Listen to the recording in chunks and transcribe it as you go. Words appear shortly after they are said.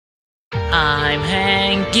I'm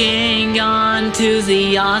hanging on to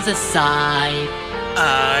the other side.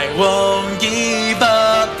 I won't give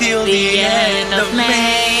up till The end of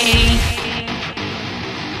May.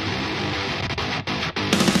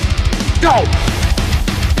 Go!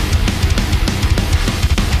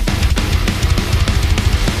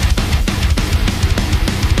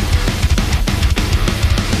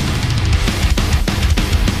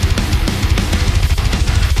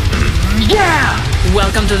 Yeah!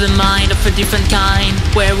 Welcome to the mind of a different kind,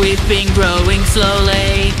 where we've been growing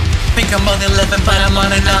slowly. Think I'm on 11 but I'm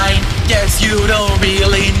on a 9. Guess you don't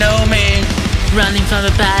really know me. Running from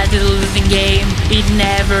the past is a losing game. It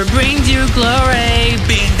never brings you glory.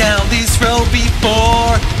 Been down this road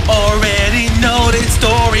before, already know this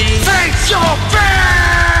story. Face your fear!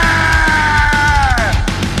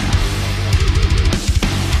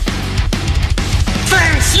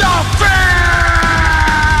 Face your fear!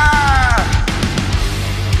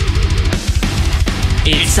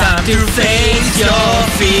 It's time to face your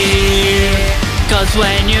fear, 'cause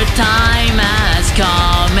when your time has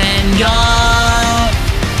come and gone,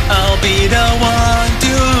 I'll be the one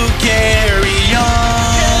to carry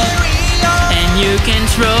on. and you can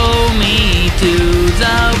throw me to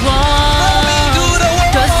the wall,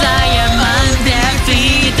 'cause I am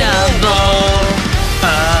undefeatable.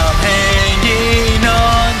 I'm hanging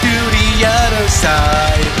on to the other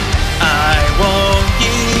side. I won't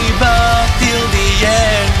give up till the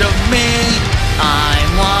end of me. I'm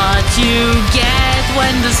what you get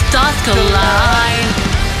when the stars collide.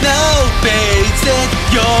 No face it,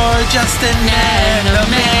 you're just an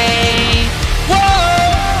enemy. Whoa,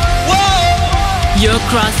 whoa, You're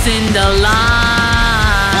crossing the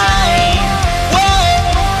line. whoa.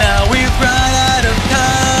 Now we've run out of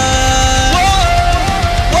time. Whoa,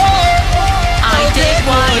 whoa. I take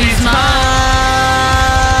what is mine.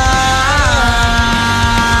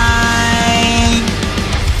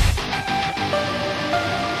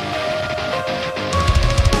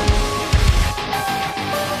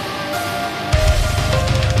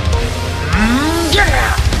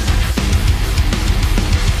 Yeah!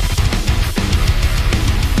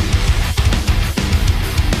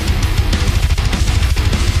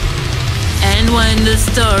 And when the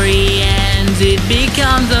story ends, it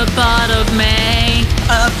becomes a part of me.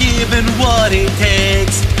 I've given what it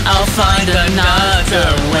takes. I'll find another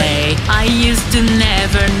way. I used to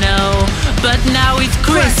never know, but now it's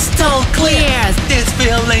crystal clear. This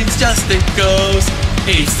feeling's just a ghost.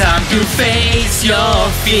 It's time to face your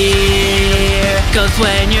fear, 'cause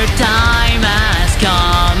when your time has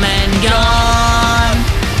come and gone,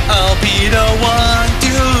 I'll be the one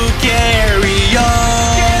to carry on.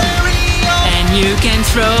 and you can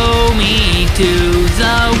throw me to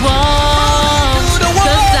the wall,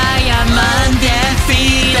 'cause I am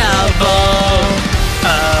undefeatable.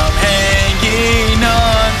 I'm hanging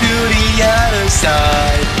on to the other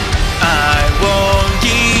side. I won't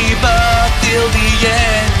give up till the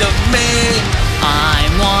end of me.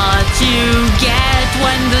 I'm what you get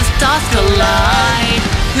when the stars collide.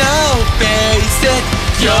 Now face it,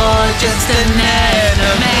 You're just an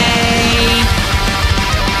enemy.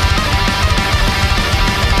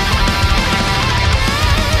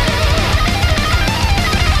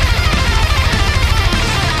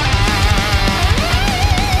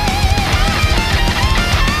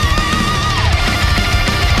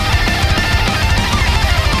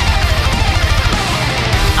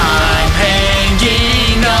 I'm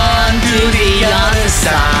hanging on to the other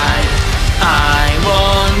side. I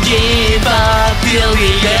won't give up till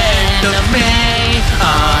the end of May.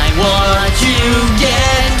 I'm what you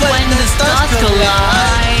get when the stars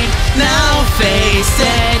collide. Now face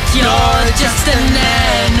it, you're just an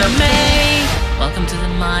enemy. Welcome to the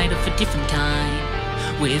mind of a different kind.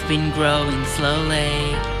 We've been growing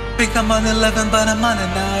slowly. think I'm on 11 but I'm on a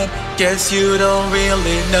 9. Guess you don't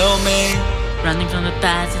really know me. Running from the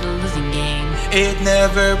past is a losing game. It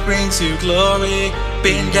never brings you glory.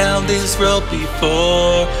 Been down this road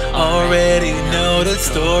before, already know the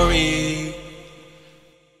story.